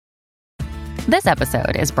This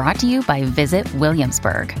episode is brought to you by Visit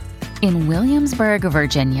Williamsburg. In Williamsburg,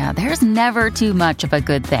 Virginia, there's never too much of a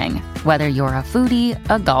good thing. Whether you're a foodie,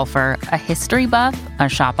 a golfer, a history buff, a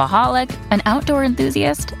shopaholic, an outdoor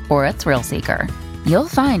enthusiast, or a thrill seeker, you'll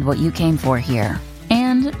find what you came for here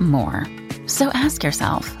and more. So ask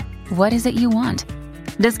yourself, what is it you want?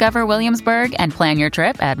 Discover Williamsburg and plan your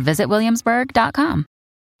trip at visitwilliamsburg.com.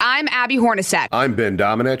 I'm Abby Hornacek. I'm Ben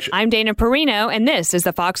Domenech. I'm Dana Perino, and this is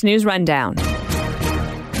the Fox News Rundown.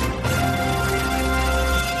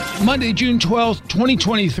 Monday, June 12th,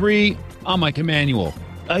 2023, I'm Mike Emanuel.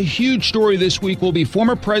 A huge story this week will be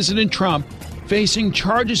former President Trump facing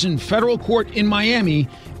charges in federal court in Miami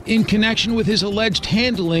in connection with his alleged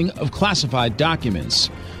handling of classified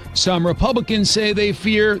documents. Some Republicans say they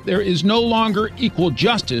fear there is no longer equal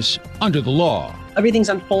justice under the law. Everything's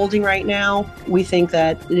unfolding right now. We think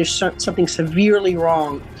that there's something severely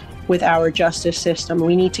wrong with our justice system.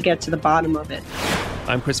 We need to get to the bottom of it.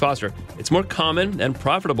 I'm Chris Foster. It's more common and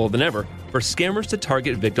profitable than ever for scammers to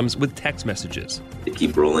target victims with text messages. They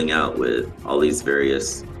keep rolling out with all these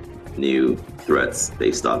various new threats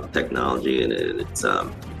based off technology, and it's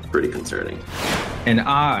pretty concerning. And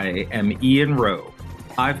I am Ian Rowe.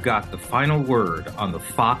 I've got the final word on the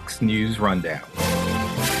Fox News Rundown.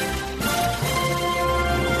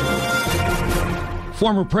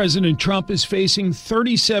 Former President Trump is facing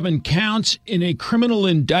 37 counts in a criminal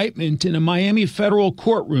indictment in a Miami federal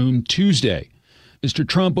courtroom Tuesday. Mr.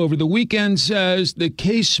 Trump over the weekend says the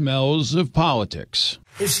case smells of politics.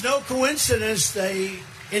 It's no coincidence they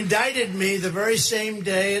indicted me the very same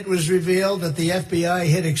day it was revealed that the FBI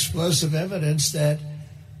hid explosive evidence that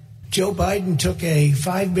Joe Biden took a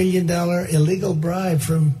 $5 million illegal bribe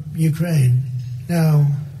from Ukraine. Now,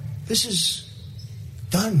 this is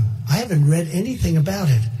done. I haven't read anything about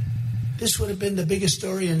it. This would have been the biggest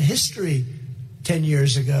story in history 10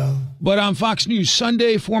 years ago. But on Fox News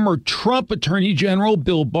Sunday, former Trump Attorney General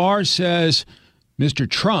Bill Barr says Mr.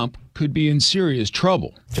 Trump could be in serious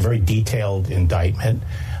trouble. It's a very detailed indictment,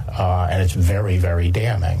 and it's very, very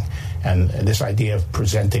damning. And this idea of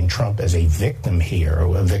presenting Trump as a victim here,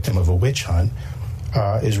 or a victim of a witch hunt,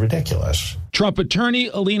 is ridiculous. Trump attorney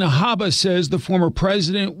Alina Habba says the former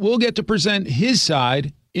president will get to present his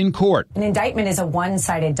side in court. An indictment is a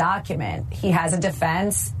one-sided document. He has a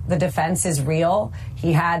defense. The defense is real.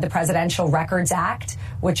 He had the Presidential Records Act,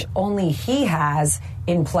 which only he has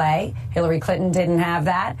in play. Hillary Clinton didn't have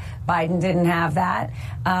that. Biden didn't have that.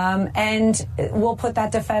 And we'll put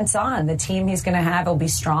that defense on. The team he's going to have will be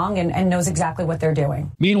strong and knows exactly what they're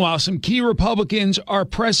doing. Meanwhile, some key Republicans are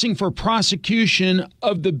pressing for prosecution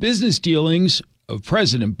of the business dealings of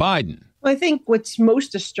President Biden. I think what's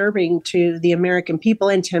most disturbing to the American people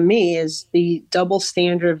and to me is the double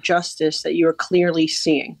standard of justice that you are clearly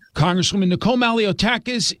seeing. Congresswoman Nicole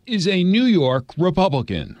Malliotakis is a New York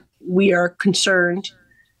Republican. We are concerned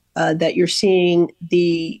that you're seeing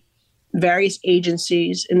the various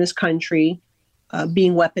agencies in this country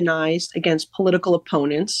being weaponized against political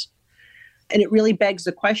opponents. And it really begs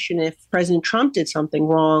the question, if President Trump did something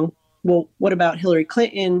wrong, well, what about Hillary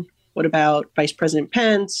Clinton? What about Vice President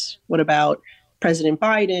Pence? What about President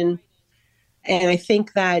Biden? And I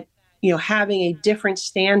think that, having a different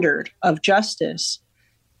standard of justice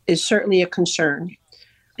is certainly a concern.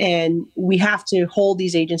 And we have to hold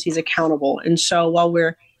these agencies accountable. And so while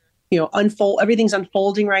we're, everything's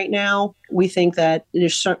unfolding right now, we think that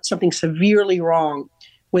there's something severely wrong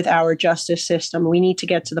with our justice system. We need to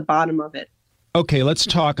get to the bottom of it. Okay, let's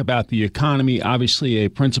talk about the economy, obviously a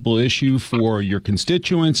principal issue for your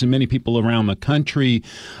constituents and many people around the country.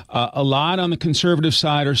 A lot on the conservative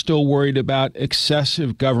side are still worried about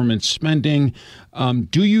excessive government spending.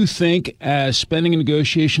 Do you think as spending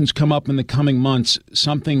negotiations come up in the coming months,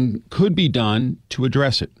 something could be done to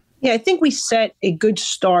address it? Yeah, I think we set a good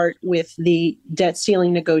start with the debt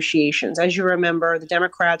ceiling negotiations. As you remember, the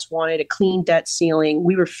Democrats wanted a clean debt ceiling.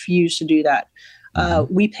 We refused to do that.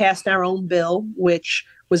 We passed our own bill, which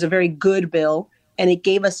was a very good bill, and it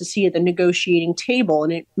gave us a seat at the negotiating table.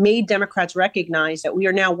 And it made Democrats recognize that we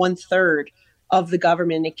are now 1/3 of the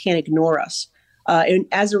government. It can't ignore us. And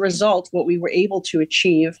as a result, what we were able to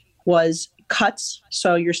achieve was cuts.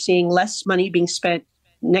 So you're seeing less money being spent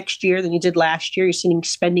next year than you did last year. You're seeing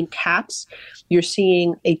spending caps. You're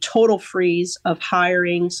seeing a total freeze of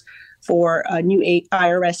hirings for new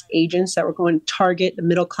IRS agents that were going to target the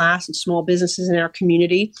middle class and small businesses in our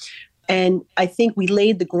community. And I think we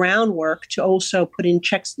laid the groundwork to also put in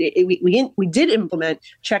checks. We did implement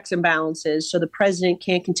checks and balances so the president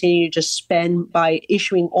can't continue to just spend by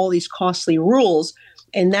issuing all these costly rules.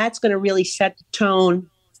 And that's going to really set the tone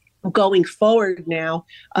going forward now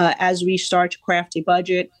as we start to craft a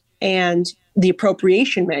budget and the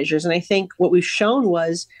appropriation measures. And I think what we've shown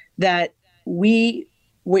was that we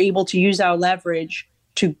were able to use our leverage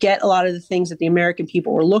to get a lot of the things that the American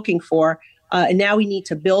people were looking for. And now we need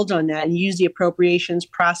to build on that and use the appropriations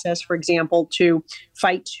process, for example, to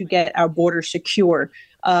fight to get our border secure.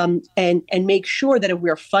 And make sure that if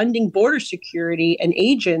we're funding border security and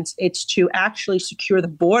agents, it's to actually secure the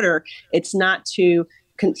border. It's not to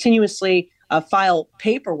continuously file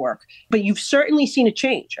paperwork. But you've certainly seen a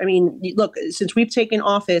change. I mean, look, since we've taken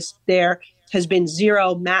office, there has been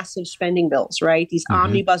zero massive spending bills, right? These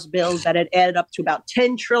omnibus bills that had added up to about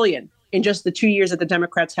 $10 trillion in just the 2 years that the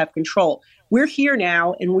Democrats have control. We're here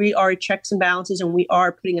now, and we are at checks and balances, and we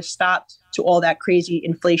are putting a stop to all that crazy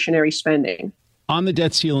inflationary spending. On the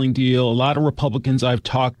debt ceiling deal, a lot of Republicans I've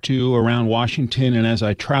talked to around Washington and as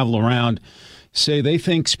I travel around say they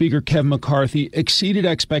think Speaker Kevin McCarthy exceeded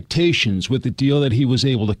expectations with the deal that he was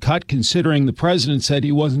able to cut, considering the president said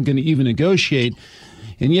he wasn't going to even negotiate.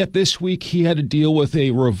 And yet this week he had to deal with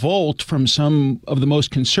a revolt from some of the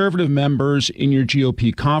most conservative members in your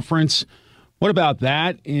GOP conference. What about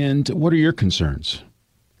that? And what are your concerns?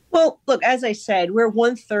 Well, look, as I said, we're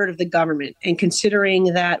 1/3 of the government. And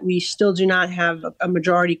considering that we still do not have a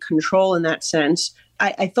majority control in that sense,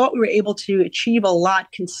 I thought we were able to achieve a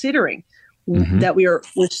lot considering that we're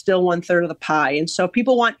still 1/3 of the pie. And so if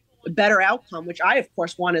people want a better outcome, which I, of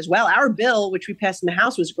course, want as well. Our bill, which we passed in the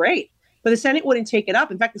House, was great. But the Senate wouldn't take it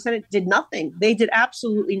up. In fact, the Senate did nothing. They did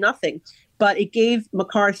absolutely nothing. But it gave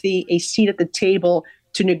McCarthy a seat at the table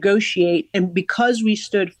to negotiate. And because we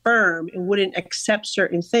stood firm and wouldn't accept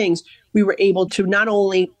certain things, we were able to not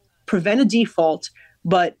only prevent a default,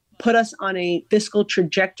 but put us on a fiscal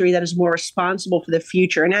trajectory that is more responsible for the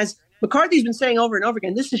future. And as McCarthy's been saying over and over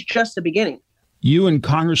again, this is just the beginning. You and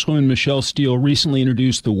Congresswoman Michelle Steele recently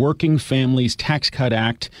introduced the Working Families Tax Cut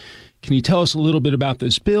Act. Can you tell us a little bit about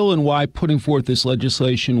this bill and why putting forth this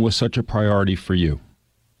legislation was such a priority for you?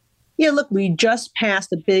 Yeah, look, we just passed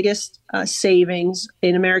the biggest savings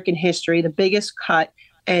in American history, the biggest cut.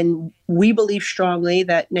 And we believe strongly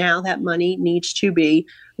that now that money needs to be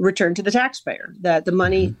returned to the taxpayer, that the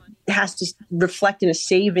money has to reflect in a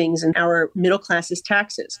savings in our middle class's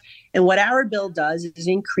taxes. And what our bill does is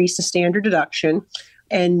increase the standard deduction.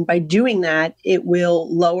 And by doing that, it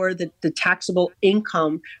will lower the taxable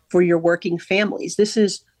income for your working families. This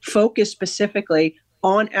is focused specifically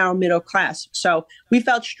on our middle class. So we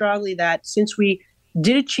felt strongly that since we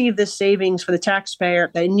did achieve this savings for the taxpayer,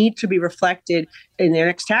 that it needs to be reflected in their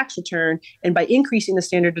next tax return. And by increasing the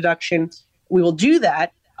standard deduction, we will do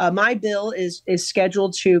that. My bill is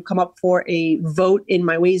scheduled to come up for a vote in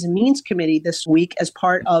my Ways and Means Committee this week as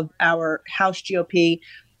part of our House GOP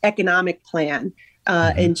economic plan.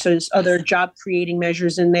 And so there's other job creating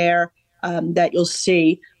measures in there that you'll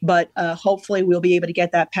see. But hopefully we'll be able to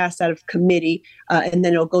get that passed out of committee and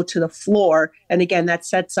then it'll go to the floor. And again, that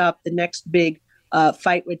sets up the next big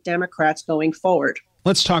fight with Democrats going forward.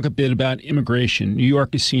 Let's talk a bit about immigration. New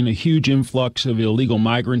York has seen a huge influx of illegal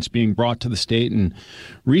migrants being brought to the state. And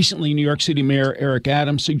recently, New York City Mayor Eric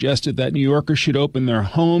Adams suggested that New Yorkers should open their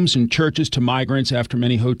homes and churches to migrants after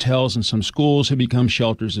many hotels and some schools have become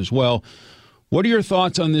shelters as well. What are your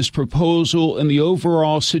thoughts on this proposal and the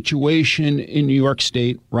overall situation in New York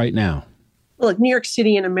State right now? Look, New York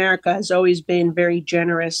City in America has always been very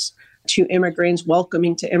generous to immigrants,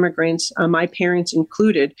 welcoming to immigrants, my parents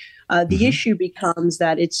included. The issue becomes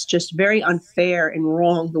that it's just very unfair and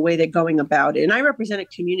wrong the way they're going about it. And I represent a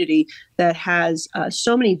community that has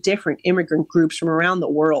so many different immigrant groups from around the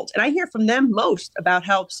world. And I hear from them most about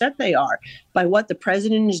how upset they are by what the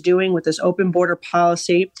president is doing with this open border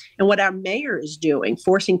policy and what our mayor is doing,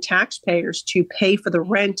 forcing taxpayers to pay for the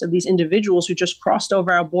rent of these individuals who just crossed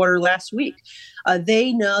over our border last week.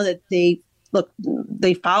 They know that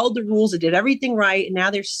they followed the rules, they did everything right, and now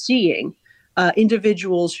they're seeing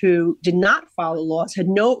individuals who did not follow laws, had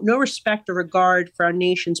no respect or regard for our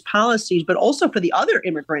nation's policies, but also for the other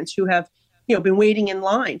immigrants who have, been waiting in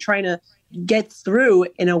line, trying to get through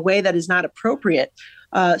in a way that is not appropriate.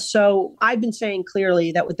 So I've been saying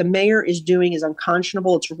clearly that what the mayor is doing is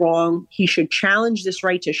unconscionable. It's wrong. He should challenge this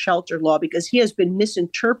right to shelter law because he has been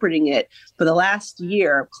misinterpreting it for the last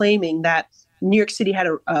year, claiming that New York City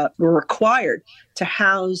were required to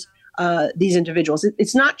house these individuals.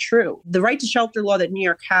 It's not true. The right to shelter law that New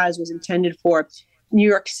York has was intended for New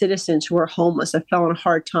York citizens who are homeless, that fell on a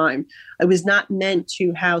hard time. It was not meant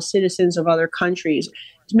to house citizens of other countries.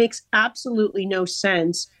 It makes absolutely no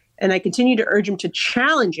sense. And I continue to urge him to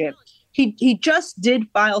challenge it. He just did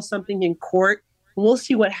file something in court. We'll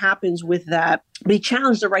see what happens with that. But he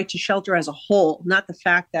challenged the right to shelter as a whole, not the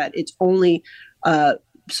fact that it's only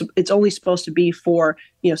it's only supposed to be for,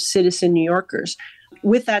 citizen New Yorkers.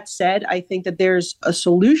 With that said, I think that there's a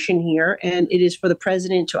solution here, and it is for the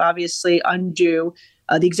president to obviously undo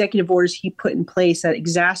the executive orders he put in place that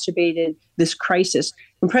exacerbated this crisis.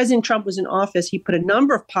 When President Trump was in office, he put a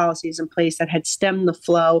number of policies in place that had stemmed the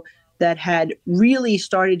flow, that had really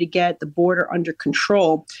started to get the border under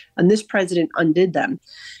control, and this president undid them.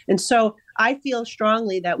 And so I feel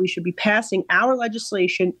strongly that we should be passing our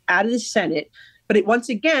legislation out of the Senate. But once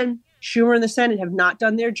again, Schumer and the Senate have not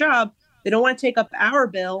done their job. They don't want to take up our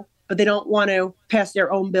bill, but they don't want to pass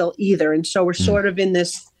their own bill either. And so we're sort of in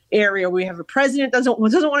this area where we have a president doesn't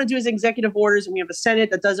want to do his executive orders, and we have a Senate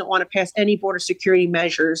that doesn't want to pass any border security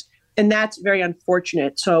measures. And that's very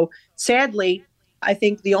unfortunate. So sadly, I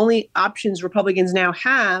think the only options Republicans now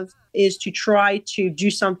have is to try to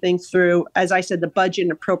do something through, as I said, the budget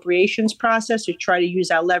and appropriations process, to try to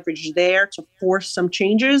use our leverage there to force some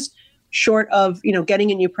changes. Short of,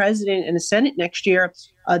 getting a new president and a Senate next year,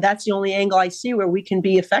 that's the only angle I see where we can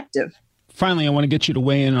be effective. Finally, I want to get you to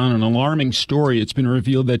weigh in on an alarming story. It's been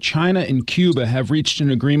revealed that China and Cuba have reached an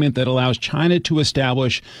agreement that allows China to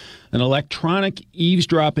establish an electronic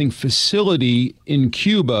eavesdropping facility in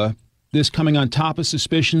Cuba. This coming on top of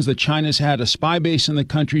suspicions that China's had a spy base in the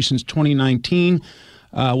country since 2019.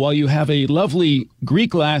 While you have a lovely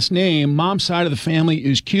Greek last name, mom's side of the family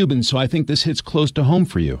is Cuban, so I think this hits close to home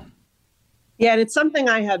for you. Yeah, and it's something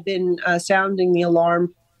I have been sounding the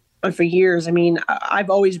alarm for years. I mean,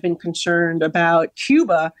 I've always been concerned about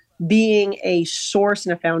Cuba being a source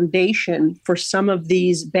and a foundation for some of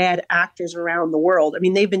these bad actors around the world. I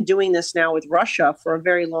mean, they've been doing this now with Russia for a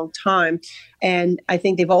very long time. And I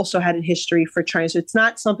think they've also had a history for China. So it's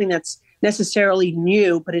not something that's necessarily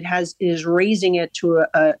new, but it is raising it to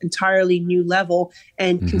an entirely new level.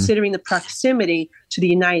 And considering the proximity to the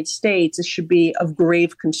United States, it should be of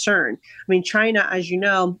grave concern. I mean, China, as you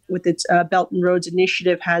know, with its Belt and Roads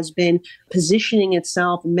Initiative, has been positioning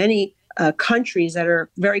itself in many countries that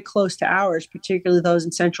are very close to ours, particularly those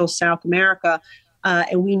in Central South America.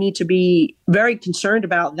 And we need to be very concerned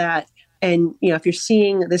about that. And, if you're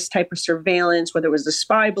seeing this type of surveillance, whether it was the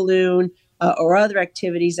spy balloon or other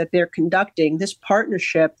activities that they're conducting, this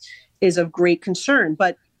partnership is of great concern.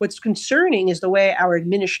 But what's concerning is the way our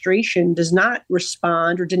administration does not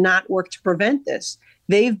respond or did not work to prevent this.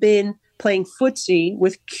 They've been playing footsie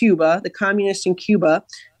with Cuba, the communists in Cuba,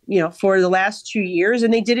 for the last 2 years.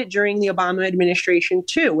 And they did it during the Obama administration,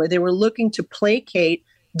 too, where they were looking to placate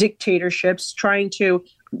dictatorships, trying to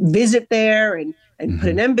visit there and put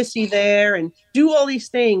an embassy there and do all these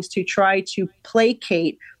things to try to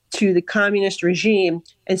placate to the communist regime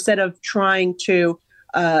instead of trying to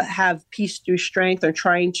have peace through strength or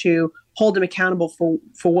trying to hold them accountable for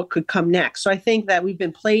what could come next. So I think that we've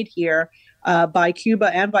been played here by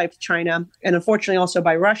Cuba and by China, and unfortunately also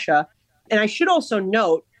by Russia. And I should also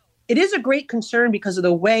note, it is a great concern because of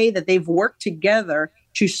the way that they've worked together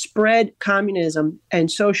to spread communism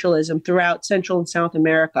and socialism throughout Central and South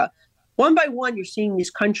America. One by one, you're seeing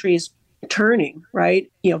these countries turning, right?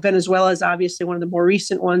 Venezuela is obviously one of the more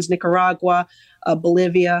recent ones, Nicaragua,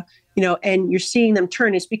 Bolivia, and you're seeing them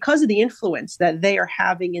turn. It's because of the influence that they are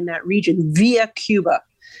having in that region via Cuba.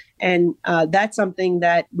 And that's something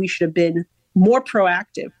that we should have been more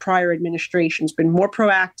proactive. Prior administrations been more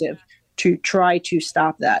proactive to try to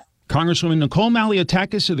stop that. Congresswoman Nicole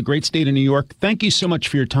Malliotakis of the great state of New York, thank you so much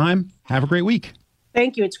for your time. Have a great week.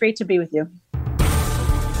 Thank you. It's great to be with you.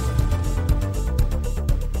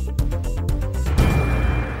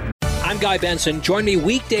 I'm Guy Benson. Join me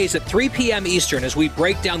weekdays at 3 p.m. Eastern as we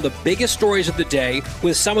break down the biggest stories of the day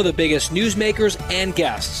with some of the biggest newsmakers and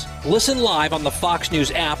guests. Listen live on the Fox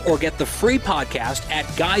News app or get the free podcast at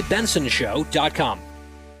GuyBensonShow.com.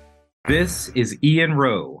 This is Ian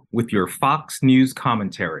Rowe with your Fox News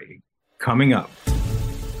commentary. Coming up.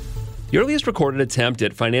 The earliest recorded attempt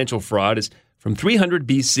at financial fraud is from 300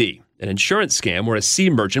 BC, an insurance scam where a sea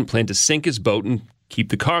merchant planned to sink his boat and keep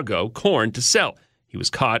the cargo, corn, to sell. He was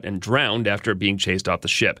caught and drowned after being chased off the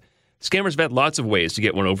ship. Scammers have had lots of ways to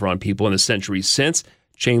get one over on people in the centuries since: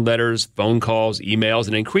 chain letters, phone calls, emails,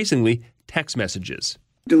 and increasingly text messages.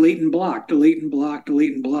 Delete and block, delete and block,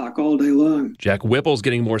 delete and block all day long. Jack Whipple's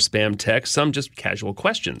getting more spam texts, some just casual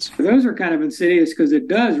questions. Those are kind of insidious because it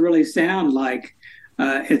does really sound like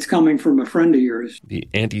it's coming from a friend of yours. The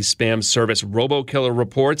anti-spam service RoboKiller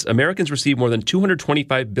reports Americans received more than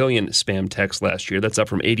 225 billion spam texts last year. That's up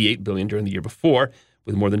from 88 billion during the year before,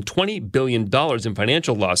 with more than $20 billion in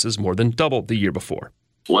financial losses, more than double the year before.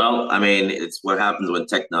 Well, I mean, it's what happens when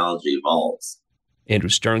technology evolves. Andrew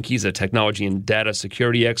Sternke's a technology and data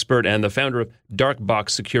security expert and the founder of Dark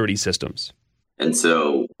Box Security Systems. And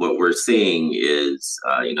so what we're seeing is,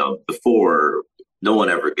 before no one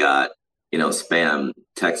ever got, spam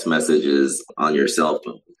text messages on your cell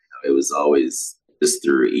phone. It was always just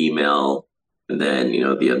through email, and then,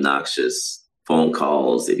 the obnoxious phone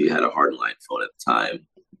calls if you had a hardline phone at the time.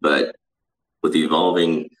 But with the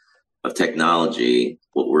evolving of technology,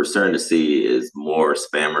 what we're starting to see is more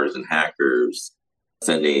spammers and hackers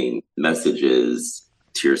sending messages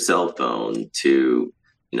to your cell phone to,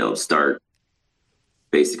 start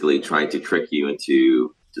basically trying to trick you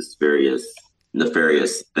into just various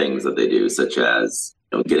nefarious things that they do, such as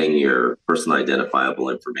getting your personal identifiable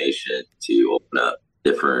information to open up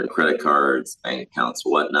different credit cards, bank accounts,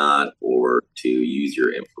 whatnot, or to use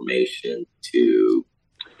your information to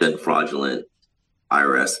send fraudulent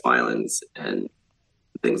IRS filings and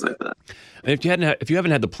things like that. And if you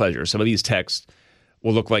haven't had the pleasure, some of these texts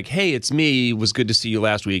will look like, "Hey, it's me. It was good to see you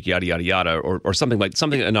last week." Yada yada yada, or something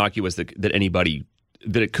innocuous that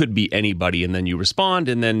it could be anybody, and then you respond,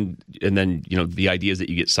 and then the idea is that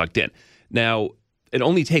you get sucked in. Now, it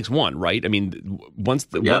only takes one, right? I mean, once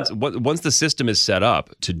the system is set up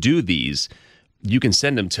to do these, you can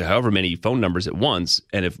send them to however many phone numbers at once,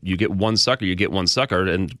 and if you get one sucker, you get one sucker,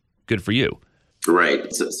 and good for you.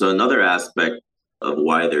 Right. So another aspect of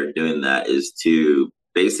why they're doing that is to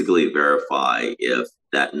basically verify if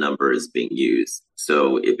that number is being used.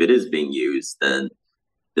 So if it is being used, then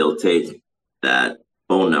they'll take that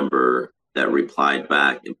phone number that replied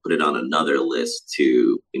back and put it on another list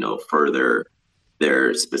to, further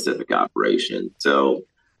their specific operation. So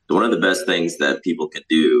one of the best things that people can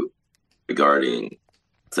do regarding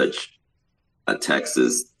such a text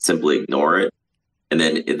is simply ignore it. And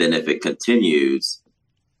then if it continues,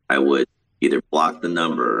 I would either block the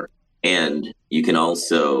number, and you can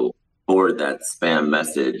also forward that spam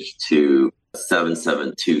message to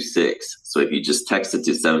 7726. So if you just text it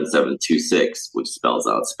to 7726, which spells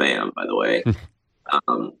out spam, by the way,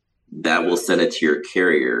 that will send it to your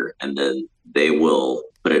carrier, and then they will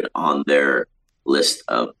put it on their list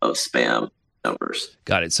of spam numbers.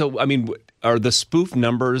 Got it. So, I mean, are the spoof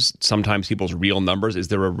numbers sometimes people's real numbers? Is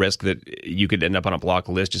there a risk that you could end up on a block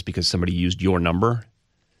list just because somebody used your number?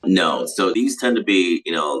 No. So these tend to be,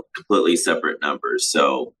 completely separate numbers.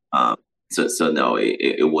 So, no,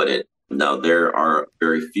 it wouldn't. Now, there are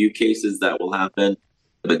very few cases that will happen,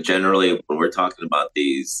 but generally, when we're talking about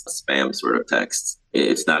these spam sort of texts,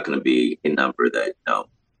 it's not going to be a number that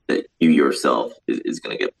that you yourself is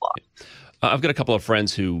going to get blocked. I've got a couple of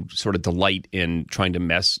friends who sort of delight in trying to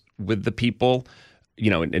mess with the people,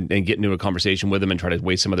 and get into a conversation with them and try to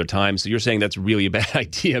waste some of their time. So you're saying that's really a bad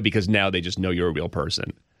idea because now they just know you're a real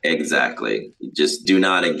person. Exactly. Just do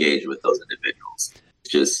not engage with those individuals.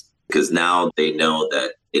 Just because now they know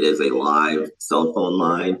that it is a live cell phone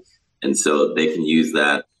line, and so they can use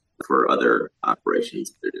that for other operations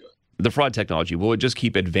that they're doing. The fraud technology, will it just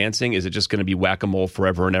keep advancing? Is it just going to be whack-a-mole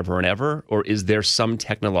forever and ever and ever? Or is there some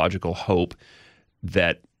technological hope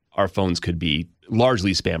that our phones could be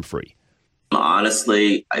largely spam-free?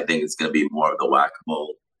 Honestly, I think it's going to be more of the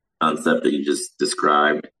whack-a-mole concept that you just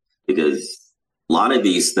described, because a lot of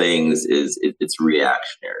these things it's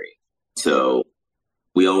reactionary. So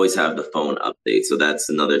we always have the phone update. So that's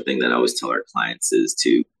another thing that I always tell our clients is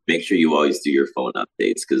to make sure you always do your phone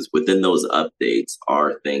updates, because within those updates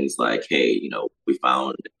are things like, hey, we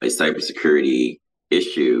found a cybersecurity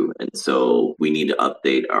issue, and so we need to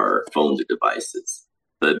update our phones or devices.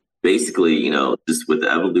 But basically, just with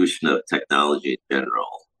the evolution of technology in general,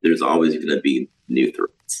 there's always going to be new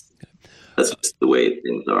threats. That's just the way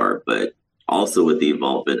things are. But also with the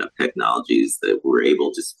involvement of technologies that we're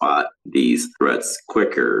able to spot these threats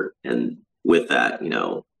quicker. And with that,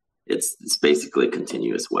 it's basically a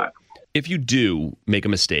continuous whack. If you do make a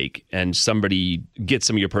mistake and somebody gets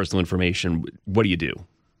some of your personal information, what do you do?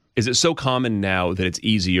 Is it so common now that it's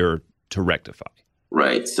easier to rectify?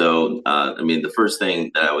 Right. So, the first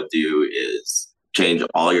thing that I would do is change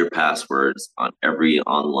all your passwords on every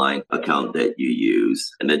online account that you use,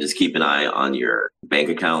 and then just keep an eye on your bank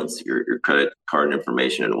accounts, your credit card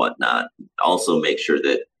information and whatnot. Also make sure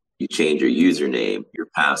that you change your username, your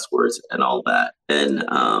passwords, and all that. Then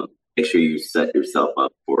make sure you set yourself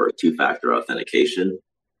up for two-factor authentication.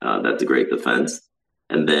 That's a great defense.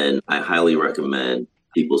 And then I highly recommend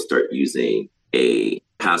people start using a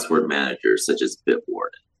password manager such as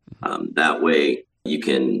Bitwarden. That way you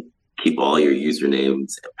can keep all your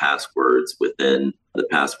usernames and passwords within the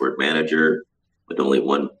password manager with only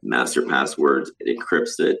one master password. It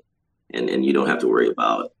encrypts it, and you don't have to worry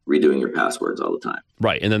about redoing your passwords all the time.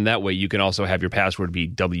 Right. And then that way you can also have your password be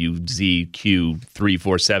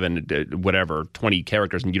WZQ347, whatever, 20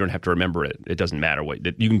 characters, and you don't have to remember it. It doesn't matter what.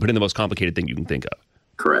 You can put in the most complicated thing you can think of.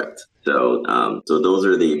 Correct. So those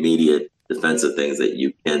are the immediate defensive things that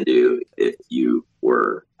you can do if you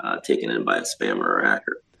were taken in by a spammer or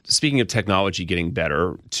hacker. Speaking of technology getting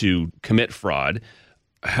better to commit fraud,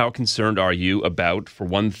 how concerned are you about, for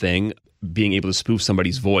one thing, being able to spoof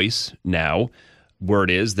somebody's voice now, where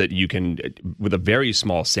it is that you can, with a very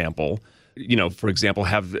small sample, for example,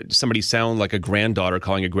 have somebody sound like a granddaughter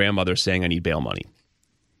calling a grandmother saying, "I need bail money"?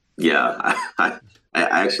 Yeah, I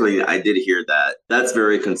did hear that. That's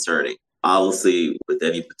very concerning. Obviously, with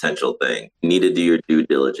any potential thing, you need to do your due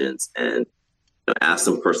diligence and ask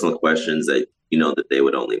some personal questions that that they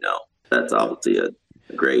would only know. That's obviously a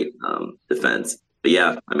great defense. But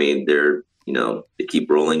yeah, I mean, they keep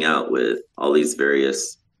rolling out with all these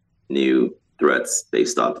various new threats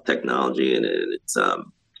based off of technology, and it's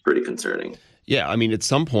pretty concerning. Yeah, I mean, at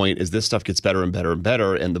some point, as this stuff gets better and better and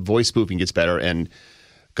better, and the voice spoofing gets better, and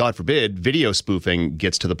God forbid, video spoofing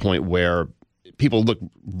gets to the point where people look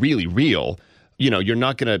really real. You're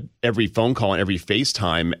not going to every phone call and every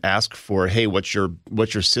FaceTime ask for, "Hey, what's your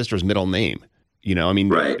sister's middle name?"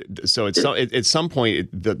 Right. So at some point,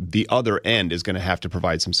 the other end is going to have to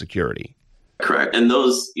provide some security. Correct. And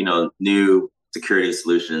those, new security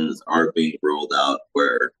solutions are being rolled out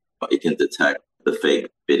where it can detect the fake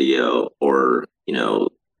video, or,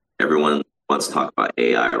 everyone wants to talk about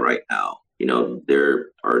AI right now. There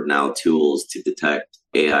are now tools to detect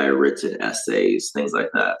AI written essays, things like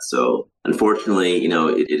that. So unfortunately,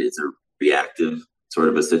 it is a reactive sort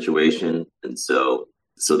of a situation. And so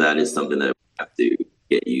that is something that we have to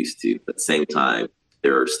get used to. But at the same time,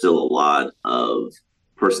 there are still a lot of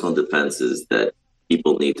personal defenses that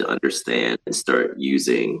people need to understand and start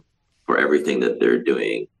using for everything that they're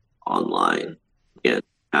doing online. Again,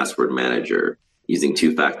 password manager, using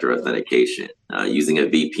two-factor authentication, using a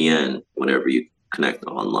VPN whenever you connect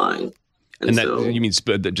online. And that, you mean,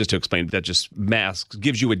 just to explain, that just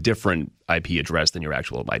gives you a different IP address than your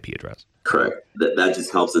actual IP address. Correct. That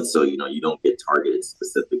just helps it so, you don't get targeted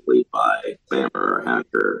specifically by spammer or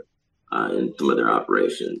hacker in some of their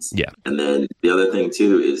operations. Yeah. And then the other thing,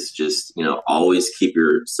 too, is just, always keep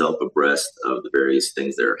yourself abreast of the various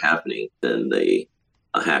things that are happening in the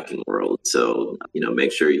hacking world. So,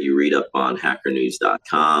 make sure you read up on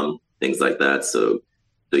hackernews.com, things like that. So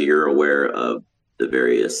you're aware of the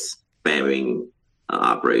various spamming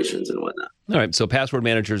operations and whatnot. All right. So password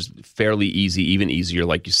manager's fairly easy, even easier,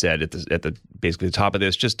 like you said, at the basically the top of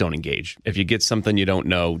this. Just don't engage. If you get something you don't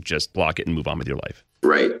know, just block it and move on with your life.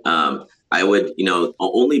 Right. I would,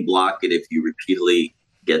 only block it if you repeatedly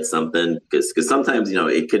get something, because sometimes,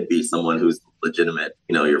 it could be someone who's legitimate,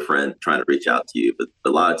 your friend trying to reach out to you. But a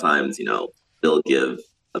lot of times, they'll give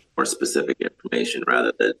a more specific information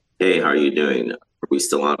rather than, "Hey, how are you doing? Are we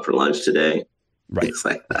still on for lunch today?" Right. Things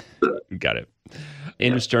like that. Got it.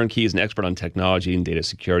 Andrew Sternke is an expert on technology and data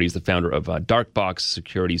security. He's the founder of Darkbox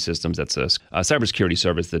Security Systems. That's a cybersecurity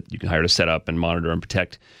service that you can hire to set up and monitor and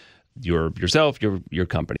protect yourself, your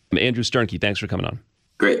company. Andrew Sternke, thanks for coming on.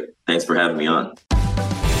 Great. Thanks for having me on.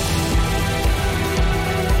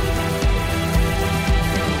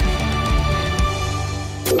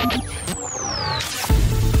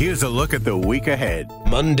 Here's a look at the week ahead.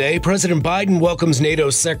 Monday, President Biden welcomes NATO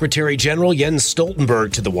Secretary General Jens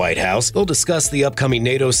Stoltenberg to the White House. They'll discuss the upcoming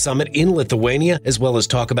NATO summit in Lithuania, as well as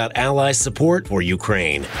talk about ally support for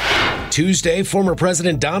Ukraine. Tuesday, former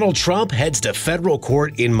President Donald Trump heads to federal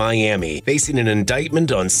court in Miami, facing an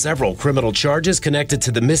indictment on several criminal charges connected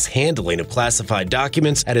to the mishandling of classified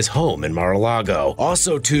documents at his home in Mar-a-Lago.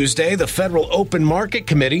 Also Tuesday, the Federal Open Market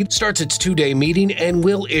Committee starts its two-day meeting and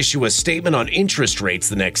will issue a statement on interest rates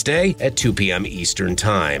the next day at 2 p.m. Eastern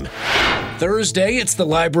Time. Thursday, it's the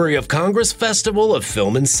Library of Congress Festival of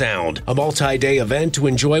Film and Sound, a multi-day event to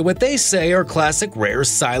enjoy what they say are classic rare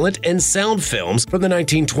silent and sound films from the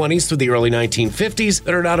 1920s through the early 1950s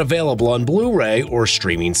that are not available on Blu-ray or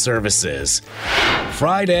streaming services.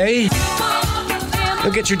 Friday,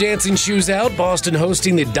 you'll get your dancing shoes out. Boston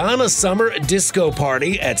hosting the Donna Summer Disco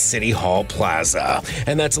Party at City Hall Plaza.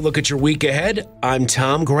 And that's a look at your week ahead. I'm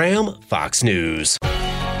Tom Graham, Fox News.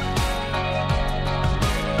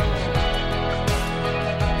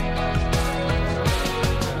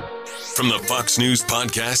 From the Fox News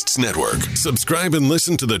Podcasts Network, subscribe and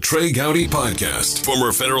listen to the Trey Gowdy Podcast.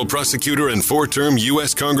 Former federal prosecutor and 4-term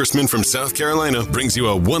U.S. Congressman from South Carolina brings you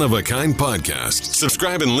a one-of-a-kind podcast.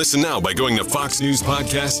 Subscribe and listen now by going to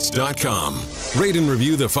foxnewspodcasts.com. Rate and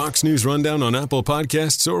review the Fox News Rundown on Apple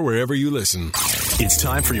Podcasts or wherever you listen. It's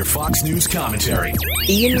time for your Fox News commentary.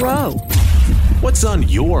 Ian Rowe. What's on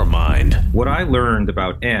your mind? What I learned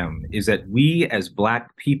about M is that we as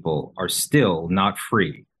Black people are still not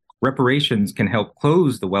free. Reparations can help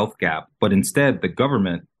close the wealth gap, but instead the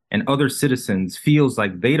government and other citizens feels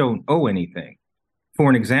like they don't owe anything.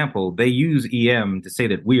 For an example, they use EM to say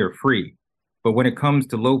that we are free, but when it comes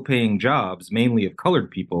to low-paying jobs, mainly of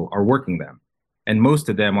colored people are working them, and most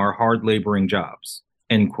of them are hard-laboring jobs,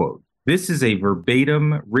 end quote. This is a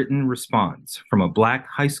verbatim written response from a Black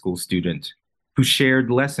high school student who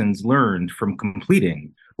shared lessons learned from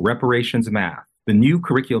completing reparations math, the new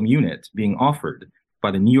curriculum unit being offered by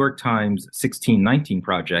the New York Times 1619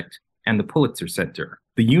 Project and the Pulitzer Center.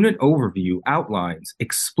 The unit overview outlines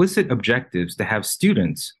explicit objectives to have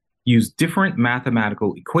students use different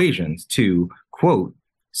mathematical equations to, quote,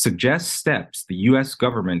 suggest steps the U.S.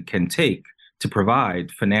 government can take to provide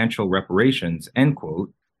financial reparations, end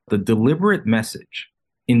quote. The deliberate message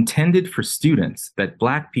intended for students that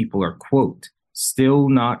Black people are, quote, still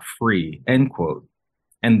not free, end quote,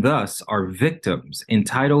 and thus are victims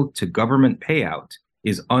entitled to government payout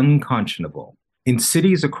is unconscionable. In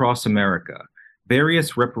cities across America,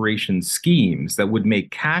 various reparations schemes that would make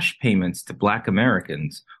cash payments to Black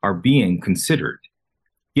Americans are being considered.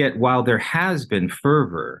 Yet while there has been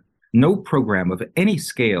fervor, no program of any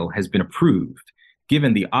scale has been approved,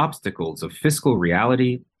 given the obstacles of fiscal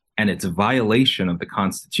reality and its violation of the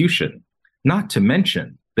Constitution, not to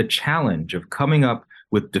mention the challenge of coming up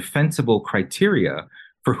with defensible criteria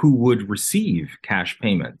for who would receive cash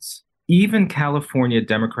payments. Even California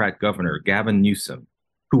Democrat Governor Gavin Newsom,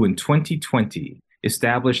 who in 2020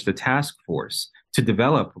 established a task force to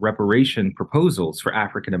develop reparation proposals for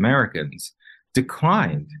African Americans,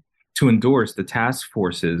 declined to endorse the task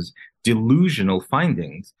force's delusional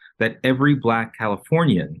findings that every Black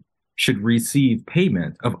Californian should receive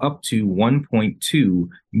payment of up to $1.2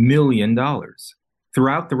 million.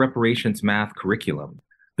 Throughout the reparations math curriculum,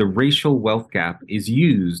 the racial wealth gap is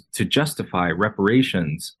used to justify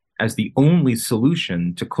reparations as the only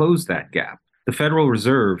solution to close that gap. The Federal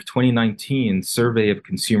Reserve 2019 Survey of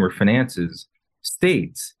Consumer Finances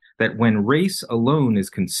states that when race alone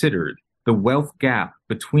is considered, the wealth gap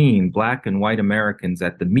between Black and white Americans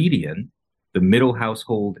at the median, the middle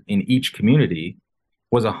household in each community,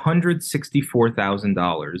 was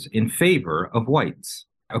 $164,000 in favor of whites.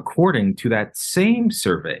 According to that same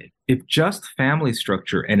survey, if just family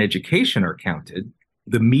structure and education are counted,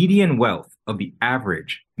 the median wealth of the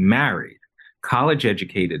average married,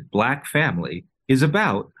 college-educated Black family is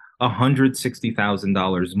about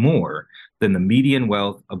 $160,000 more than the median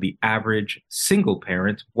wealth of the average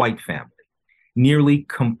single-parent white family, nearly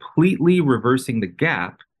completely reversing the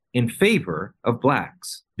gap in favor of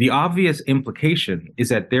Blacks. The obvious implication is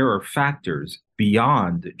that there are factors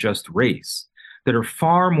beyond just race that are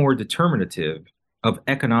far more determinative of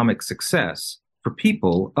economic success for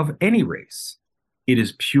people of any race. It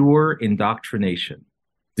is pure indoctrination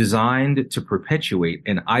designed to perpetuate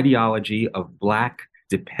an ideology of Black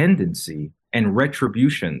dependency and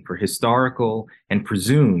retribution for historical and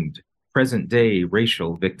presumed present-day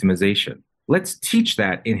racial victimization. Let's teach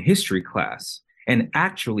that in history class and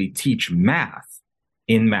actually teach math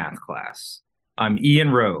in math class. I'm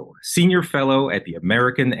Ian Rowe, Senior Fellow at the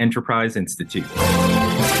American Enterprise Institute.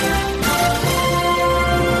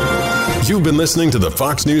 You've been listening to the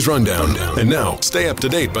Fox News Rundown. And now, stay up to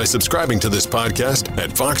date by subscribing to this podcast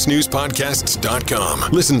at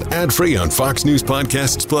foxnewspodcasts.com. Listen ad-free on Fox News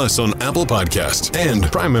Podcasts Plus on Apple Podcasts. And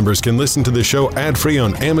Prime members can listen to the show ad-free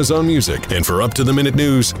on Amazon Music. And for up-to-the-minute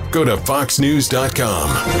news, go to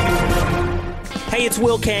foxnews.com. Hey, it's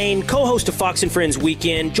Will Kane, co-host of Fox and Friends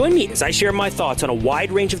Weekend. Join me as I share my thoughts on a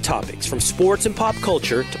wide range of topics, from sports and pop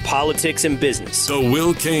culture to politics and business. The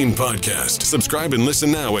Will Kane Podcast. Subscribe and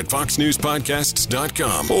listen now at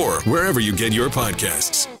foxnewspodcasts.com or wherever you get your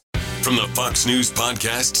podcasts. From the Fox News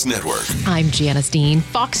Podcasts Network. I'm Janice Dean,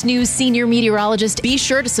 Fox News senior meteorologist. Be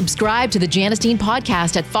sure to subscribe to the Janice Dean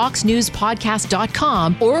Podcast at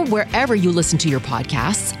foxnewspodcast.com or wherever you listen to your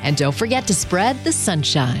podcasts. And don't forget to spread the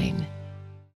sunshine.